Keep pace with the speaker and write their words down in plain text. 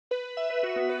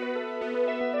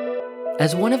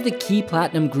As one of the key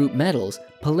platinum group metals,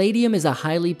 palladium is a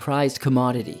highly prized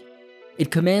commodity.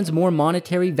 It commands more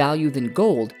monetary value than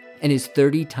gold and is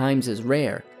 30 times as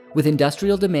rare, with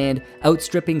industrial demand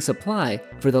outstripping supply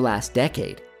for the last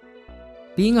decade.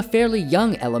 Being a fairly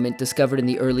young element discovered in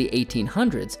the early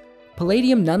 1800s,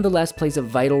 palladium nonetheless plays a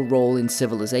vital role in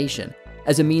civilization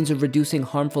as a means of reducing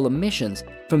harmful emissions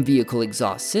from vehicle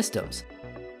exhaust systems.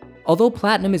 Although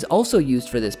platinum is also used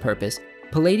for this purpose,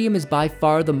 palladium is by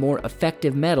far the more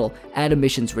effective metal at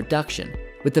emissions reduction,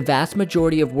 with the vast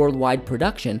majority of worldwide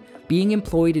production being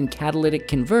employed in catalytic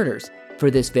converters for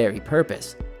this very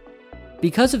purpose.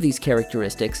 Because of these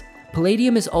characteristics,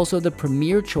 palladium is also the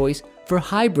premier choice for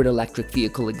hybrid electric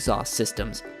vehicle exhaust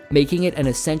systems, making it an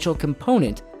essential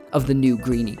component of the new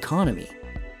green economy.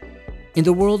 In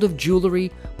the world of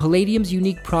jewelry, palladium's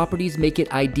unique properties make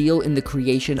it ideal in the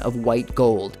creation of white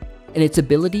gold, and its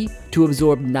ability to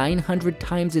absorb 900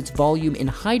 times its volume in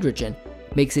hydrogen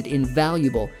makes it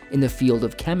invaluable in the field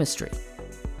of chemistry.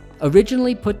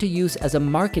 Originally put to use as a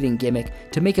marketing gimmick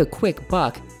to make a quick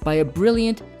buck by a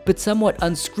brilliant but somewhat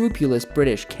unscrupulous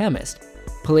British chemist,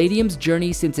 palladium's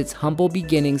journey since its humble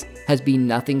beginnings has been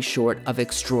nothing short of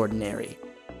extraordinary.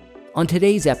 On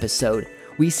today's episode,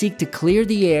 we seek to clear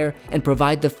the air and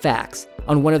provide the facts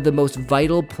on one of the most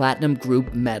vital platinum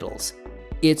group metals.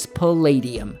 It's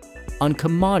palladium, on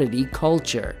commodity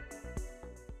culture.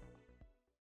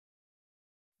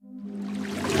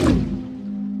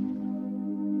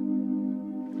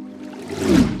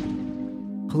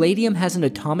 Palladium has an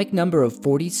atomic number of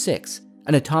 46,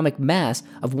 an atomic mass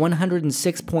of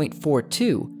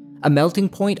 106.42, a melting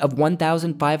point of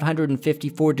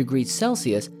 1,554 degrees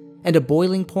Celsius, and a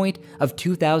boiling point of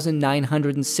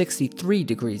 2,963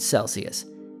 degrees Celsius.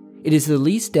 It is the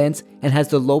least dense and has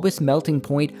the lowest melting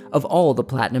point of all the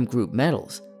platinum group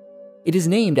metals. It is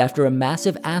named after a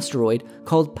massive asteroid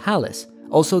called Pallas,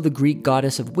 also the Greek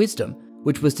goddess of wisdom,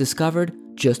 which was discovered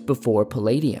just before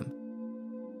palladium.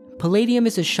 Palladium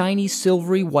is a shiny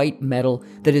silvery white metal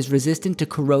that is resistant to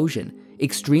corrosion,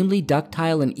 extremely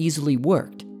ductile and easily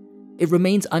worked. It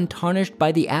remains untarnished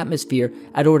by the atmosphere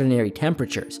at ordinary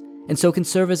temperatures, and so can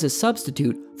serve as a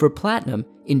substitute for platinum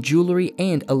in jewelry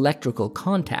and electrical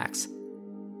contacts.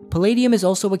 Palladium is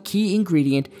also a key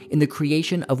ingredient in the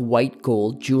creation of white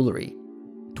gold jewelry.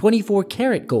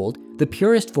 24-karat gold, the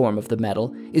purest form of the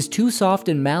metal, is too soft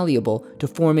and malleable to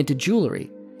form into jewelry,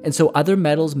 and so other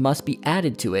metals must be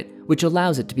added to it, which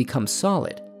allows it to become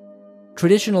solid.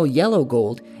 Traditional yellow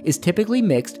gold is typically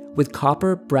mixed with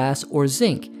copper, brass, or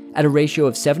zinc at a ratio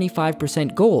of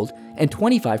 75% gold and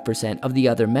 25% of the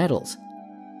other metals.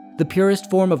 The purest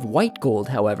form of white gold,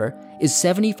 however, is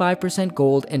 75%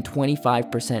 gold and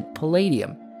 25%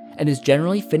 palladium, and is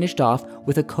generally finished off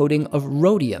with a coating of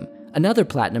rhodium, another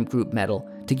platinum group metal,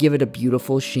 to give it a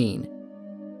beautiful sheen.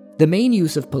 The main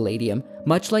use of palladium,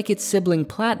 much like its sibling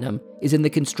platinum, is in the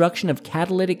construction of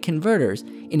catalytic converters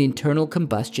in internal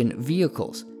combustion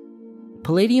vehicles.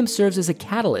 Palladium serves as a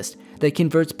catalyst that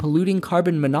converts polluting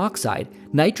carbon monoxide,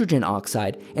 nitrogen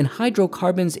oxide, and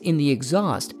hydrocarbons in the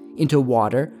exhaust into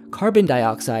water, carbon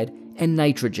dioxide, and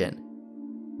nitrogen.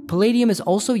 Palladium is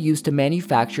also used to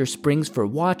manufacture springs for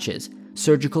watches,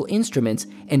 surgical instruments,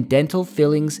 and dental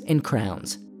fillings and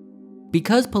crowns.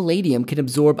 Because palladium can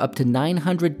absorb up to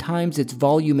 900 times its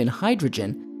volume in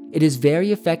hydrogen, it is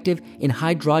very effective in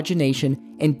hydrogenation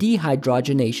and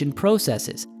dehydrogenation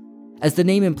processes. As the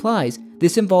name implies,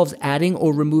 this involves adding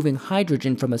or removing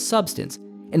hydrogen from a substance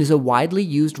and is a widely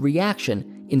used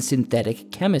reaction in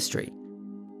synthetic chemistry.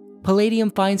 Palladium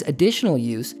finds additional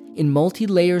use in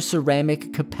multi-layer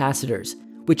ceramic capacitors,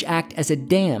 which act as a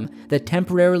dam that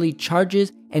temporarily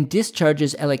charges and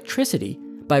discharges electricity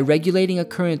by regulating a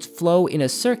current's flow in a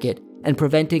circuit and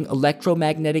preventing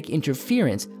electromagnetic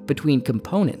interference between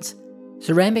components.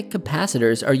 Ceramic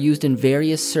capacitors are used in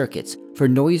various circuits for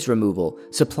noise removal,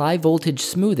 supply voltage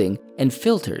smoothing, and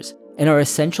filters, and are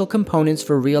essential components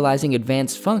for realizing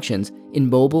advanced functions in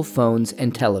mobile phones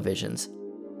and televisions.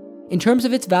 In terms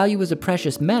of its value as a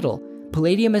precious metal,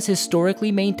 palladium has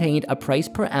historically maintained a price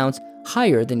per ounce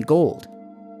higher than gold.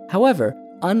 However,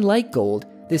 unlike gold,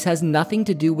 this has nothing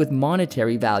to do with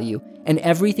monetary value and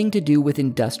everything to do with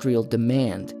industrial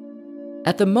demand.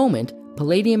 At the moment,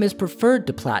 palladium is preferred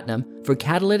to platinum for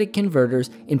catalytic converters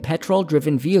in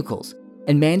petrol-driven vehicles,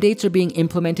 and mandates are being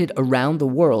implemented around the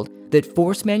world that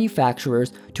force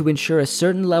manufacturers to ensure a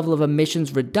certain level of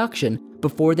emissions reduction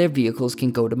before their vehicles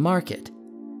can go to market.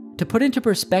 To put into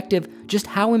perspective just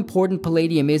how important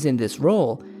palladium is in this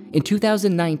role, in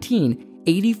 2019,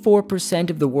 84%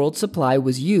 of the world's supply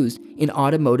was used in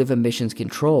automotive emissions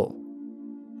control.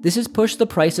 This has pushed the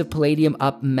price of palladium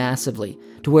up massively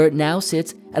to where it now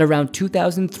sits at around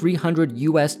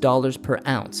 $2,300 per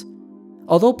ounce.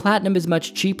 Although platinum is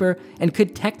much cheaper and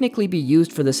could technically be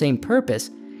used for the same purpose,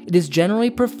 it is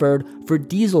generally preferred for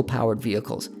diesel-powered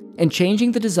vehicles, and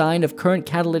changing the design of current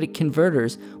catalytic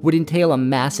converters would entail a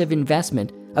massive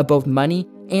investment of both money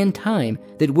and time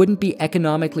that wouldn't be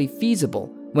economically feasible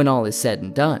when all is said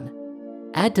and done.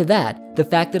 Add to that the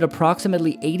fact that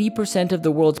approximately 80% of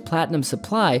the world's platinum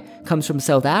supply comes from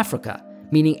South Africa,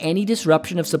 meaning any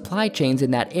disruption of supply chains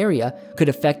in that area could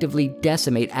effectively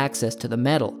decimate access to the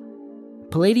metal.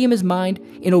 Palladium is mined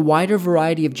in a wider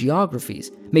variety of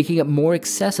geographies, making it more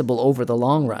accessible over the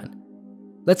long run.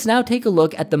 Let's now take a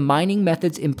look at the mining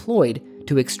methods employed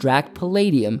to extract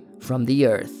palladium from the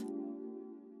earth.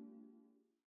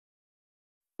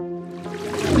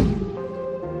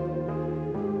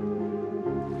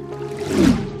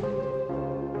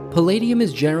 Palladium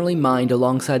is generally mined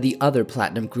alongside the other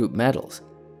platinum group metals.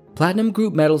 Platinum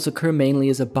group metals occur mainly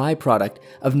as a byproduct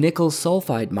of nickel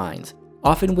sulfide mines,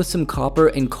 often with some copper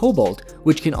and cobalt,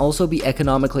 which can also be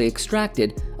economically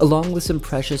extracted, along with some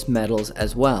precious metals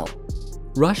as well.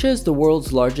 Russia is the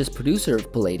world's largest producer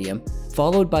of palladium,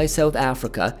 followed by South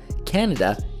Africa,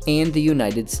 Canada, and the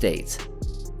United States.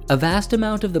 A vast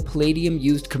amount of the palladium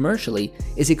used commercially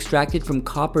is extracted from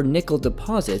copper-nickel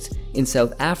deposits in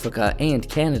South Africa and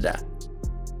Canada.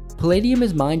 Palladium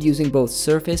is mined using both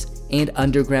surface and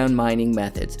underground mining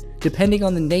methods, depending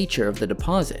on the nature of the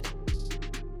deposit.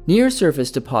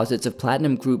 Near-surface deposits of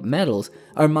platinum group metals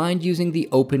are mined using the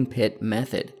open pit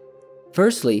method.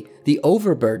 Firstly, the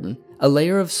overburden, a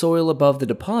layer of soil above the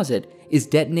deposit, is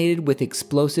detonated with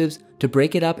explosives to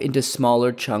break it up into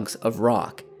smaller chunks of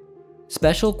rock.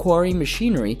 Special quarry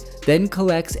machinery then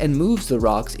collects and moves the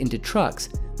rocks into trucks,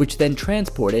 which then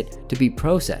transport it to be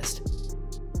processed.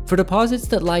 For deposits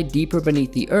that lie deeper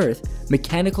beneath the earth,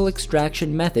 mechanical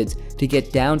extraction methods to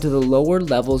get down to the lower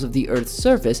levels of the earth's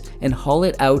surface and haul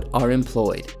it out are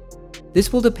employed.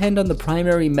 This will depend on the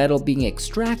primary metal being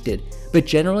extracted, but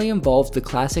generally involves the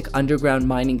classic underground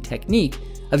mining technique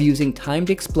of using timed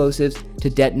explosives to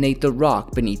detonate the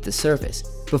rock beneath the surface,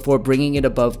 before bringing it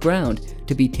above ground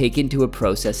to be taken to a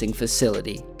processing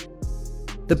facility.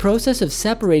 The process of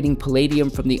separating palladium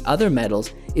from the other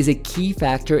metals is a key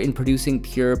factor in producing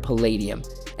pure palladium,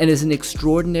 and is an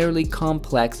extraordinarily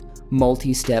complex,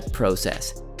 multi-step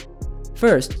process.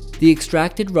 First, the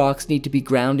extracted rocks need to be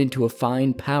ground into a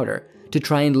fine powder to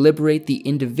try and liberate the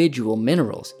individual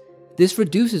minerals. This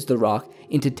reduces the rock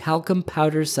into talcum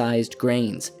powder-sized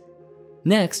grains.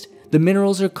 Next, the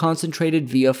minerals are concentrated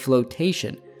via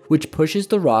flotation, which pushes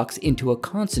the rocks into a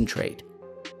concentrate.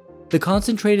 The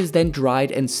concentrate is then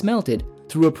dried and smelted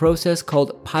through a process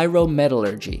called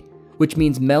pyrometallurgy, which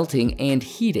means melting and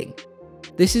heating.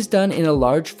 This is done in a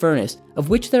large furnace, of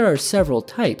which there are several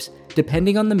types,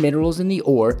 depending on the minerals in the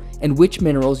ore and which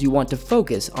minerals you want to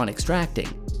focus on extracting.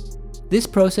 This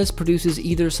process produces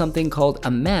either something called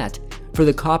a matte for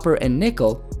the copper and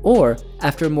nickel, or,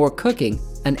 after more cooking,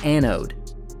 an anode.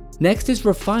 Next is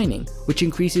refining, which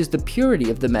increases the purity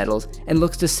of the metals and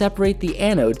looks to separate the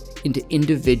anode into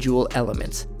individual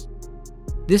elements.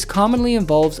 This commonly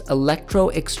involves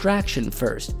electro-extraction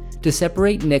first, to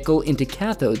separate nickel into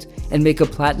cathodes and make a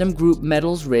platinum group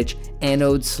metals-rich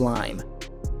anode slime.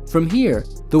 From here,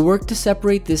 the work to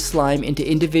separate this slime into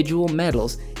individual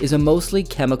metals is a mostly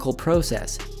chemical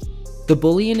process. The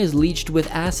bullion is leached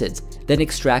with acids, then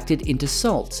extracted into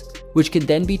salts, which can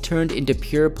then be turned into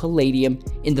pure palladium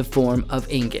in the form of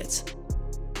ingots.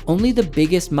 Only the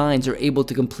biggest mines are able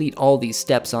to complete all these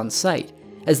steps on site,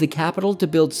 as the capital to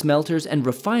build smelters and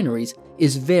refineries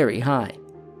is very high.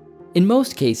 In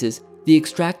most cases, the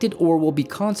extracted ore will be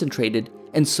concentrated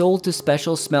and sold to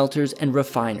special smelters and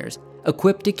refiners,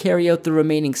 equipped to carry out the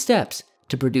remaining steps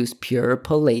to produce pure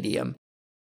palladium.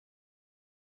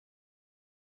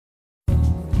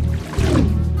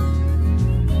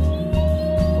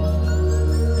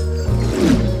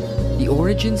 The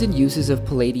origins and uses of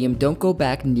palladium don't go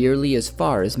back nearly as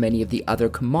far as many of the other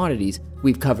commodities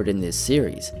we've covered in this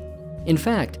series. In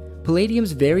fact,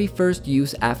 palladium's very first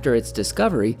use after its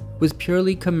discovery was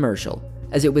purely commercial,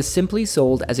 as it was simply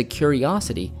sold as a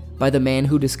curiosity by the man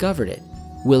who discovered it,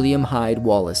 William Hyde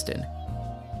Wollaston.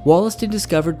 Wollaston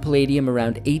discovered palladium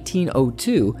around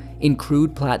 1802 in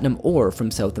crude platinum ore from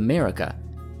South America.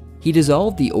 He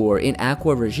dissolved the ore in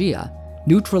aqua regia,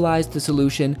 neutralized the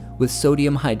solution with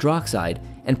sodium hydroxide,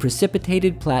 and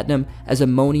precipitated platinum as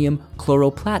ammonium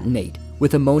chloroplatinate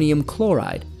with ammonium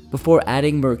chloride before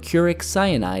adding mercuric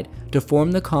cyanide to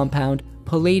form the compound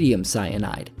palladium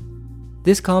cyanide.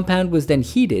 This compound was then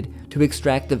heated to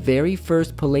extract the very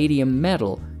first palladium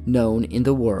metal known in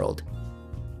the world.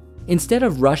 Instead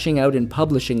of rushing out and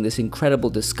publishing this incredible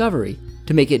discovery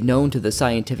to make it known to the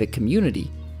scientific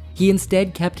community, he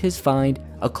instead kept his find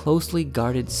a closely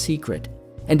guarded secret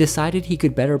and decided he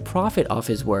could better profit off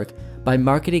his work by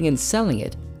marketing and selling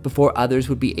it before others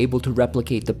would be able to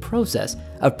replicate the process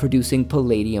of producing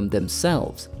palladium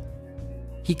themselves.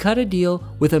 He cut a deal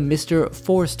with a Mr.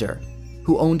 Forster,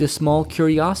 who owned a small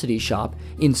curiosity shop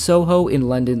in Soho in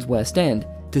London's West End,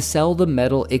 to sell the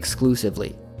metal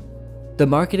exclusively. The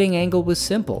marketing angle was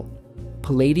simple.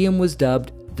 Palladium was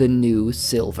dubbed the new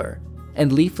silver,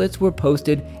 and leaflets were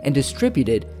posted and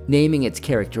distributed naming its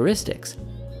characteristics.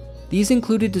 These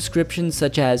included descriptions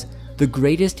such as, "The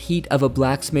greatest heat of a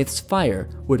blacksmith's fire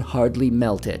would hardly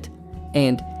melt it,"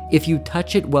 and "If you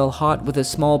touch it while hot with a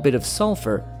small bit of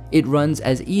sulfur, it runs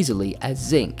as easily as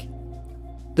zinc."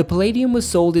 The palladium was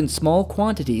sold in small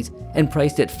quantities and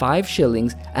priced at 5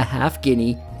 shillings, a half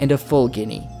guinea, and a full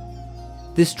guinea.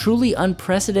 This truly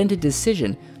unprecedented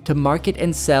decision to market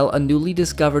and sell a newly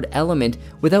discovered element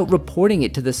without reporting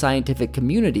it to the scientific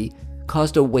community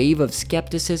caused a wave of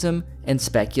skepticism and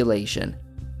speculation.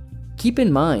 Keep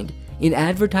in mind, in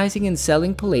advertising and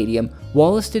selling palladium,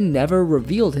 Wollaston never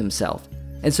revealed himself,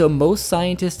 and so most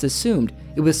scientists assumed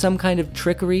it was some kind of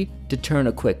trickery to turn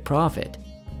a quick profit.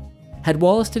 Had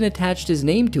Wollaston attached his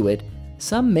name to it,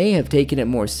 some may have taken it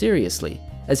more seriously,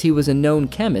 as he was a known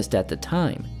chemist at the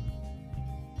time.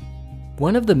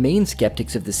 One of the main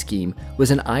skeptics of the scheme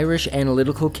was an Irish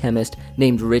analytical chemist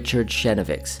named Richard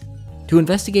Chenevix. To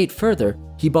investigate further,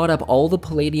 he bought up all the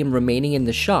palladium remaining in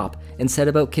the shop and set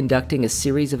about conducting a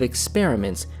series of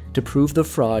experiments to prove the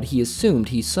fraud he assumed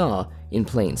he saw in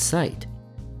plain sight.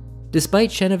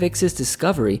 Despite Chenevix's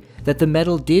discovery that the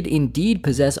metal did indeed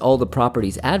possess all the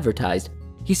properties advertised,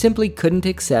 he simply couldn't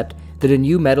accept that a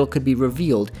new metal could be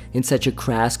revealed in such a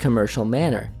crass commercial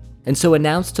manner, and so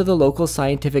announced to the local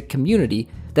scientific community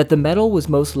that the metal was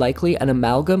most likely an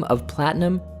amalgam of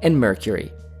platinum and mercury.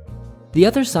 The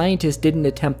other scientists didn't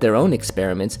attempt their own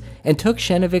experiments and took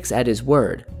Chenevix at his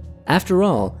word. After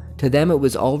all, to them it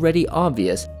was already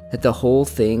obvious that the whole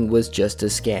thing was just a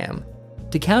scam.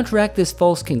 To counteract this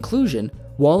false conclusion,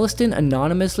 Wollaston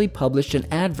anonymously published an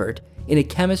advert in a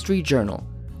chemistry journal,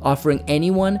 offering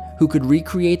anyone who could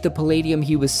recreate the palladium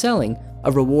he was selling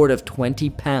a reward of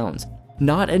 £20,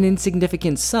 not an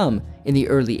insignificant sum in the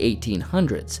early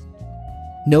 1800s.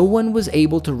 No one was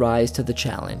able to rise to the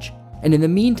challenge, and in the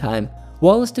meantime,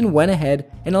 Wollaston went ahead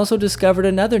and also discovered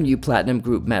another new platinum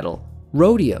group metal,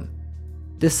 rhodium.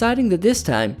 Deciding that this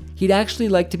time he'd actually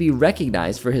like to be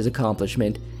recognized for his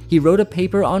accomplishment, he wrote a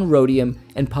paper on rhodium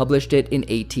and published it in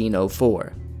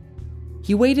 1804.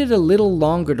 He waited a little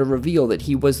longer to reveal that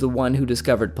he was the one who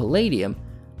discovered palladium,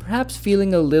 perhaps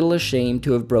feeling a little ashamed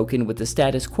to have broken with the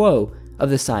status quo of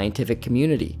the scientific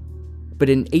community. But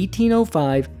in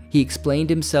 1805, he explained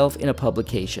himself in a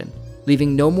publication,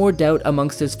 leaving no more doubt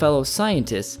amongst his fellow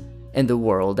scientists and the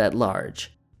world at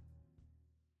large.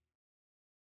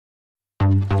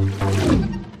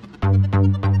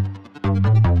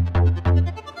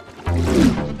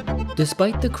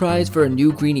 Despite the cries for a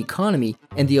new green economy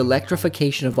and the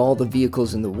electrification of all the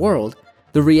vehicles in the world,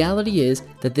 the reality is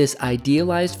that this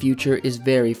idealized future is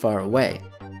very far away,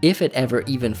 if it ever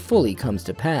even fully comes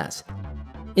to pass.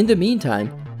 In the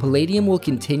meantime, palladium will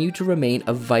continue to remain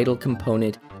a vital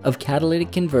component of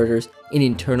catalytic converters in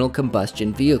internal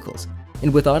combustion vehicles,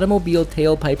 and with automobile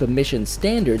tailpipe emission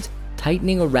standards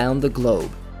tightening around the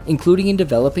globe, including in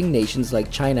developing nations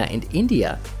like China and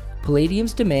India,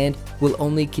 palladium's demand will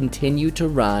only continue to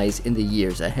rise in the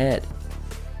years ahead.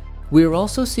 We are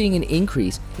also seeing an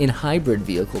increase in hybrid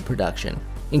vehicle production,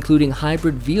 including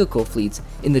hybrid vehicle fleets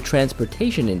in the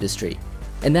transportation industry,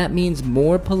 and that means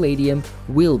more palladium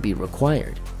will be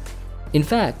required. In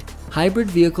fact,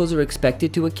 hybrid vehicles are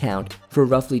expected to account for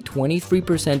roughly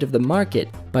 23% of the market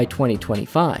by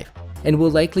 2025, and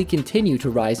will likely continue to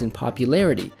rise in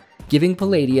popularity, giving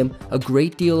palladium a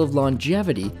great deal of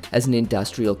longevity as an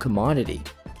industrial commodity.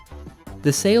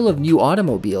 The sale of new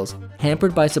automobiles,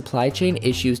 hampered by supply chain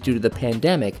issues due to the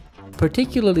pandemic,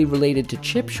 particularly related to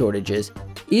chip shortages,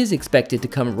 is expected to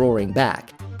come roaring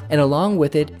back, and along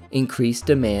with it, increased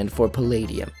demand for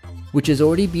palladium, which has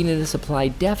already been in a supply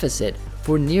deficit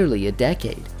for nearly a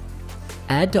decade.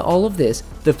 Add to all of this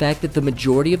the fact that the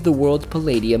majority of the world's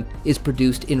palladium is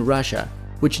produced in Russia,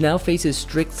 which now faces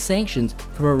strict sanctions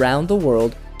from around the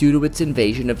world due to its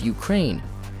invasion of Ukraine,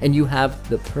 and you have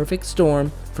the perfect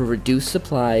storm for reduced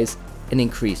supplies and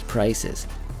increased prices.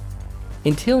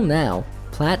 Until now,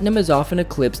 platinum has often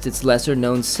eclipsed its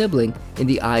lesser-known sibling in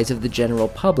the eyes of the general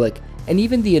public and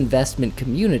even the investment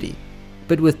community,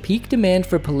 But with peak demand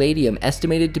for palladium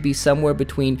estimated to be somewhere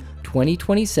between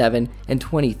 2027 and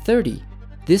 2030,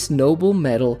 this noble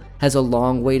metal has a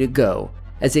long way to go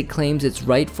as it claims its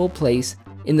rightful place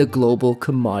in the global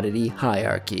commodity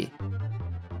hierarchy.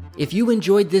 If you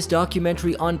enjoyed this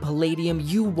documentary on palladium,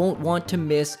 you won't want to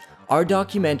miss our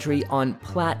documentary on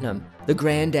platinum, the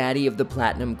granddaddy of the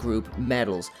platinum group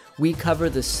metals. We cover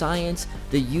the science,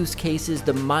 the use cases,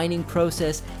 the mining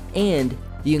process, and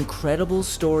the incredible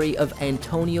story of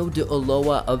Antonio de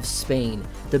Ulloa of Spain,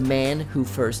 the man who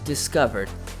first discovered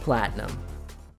platinum.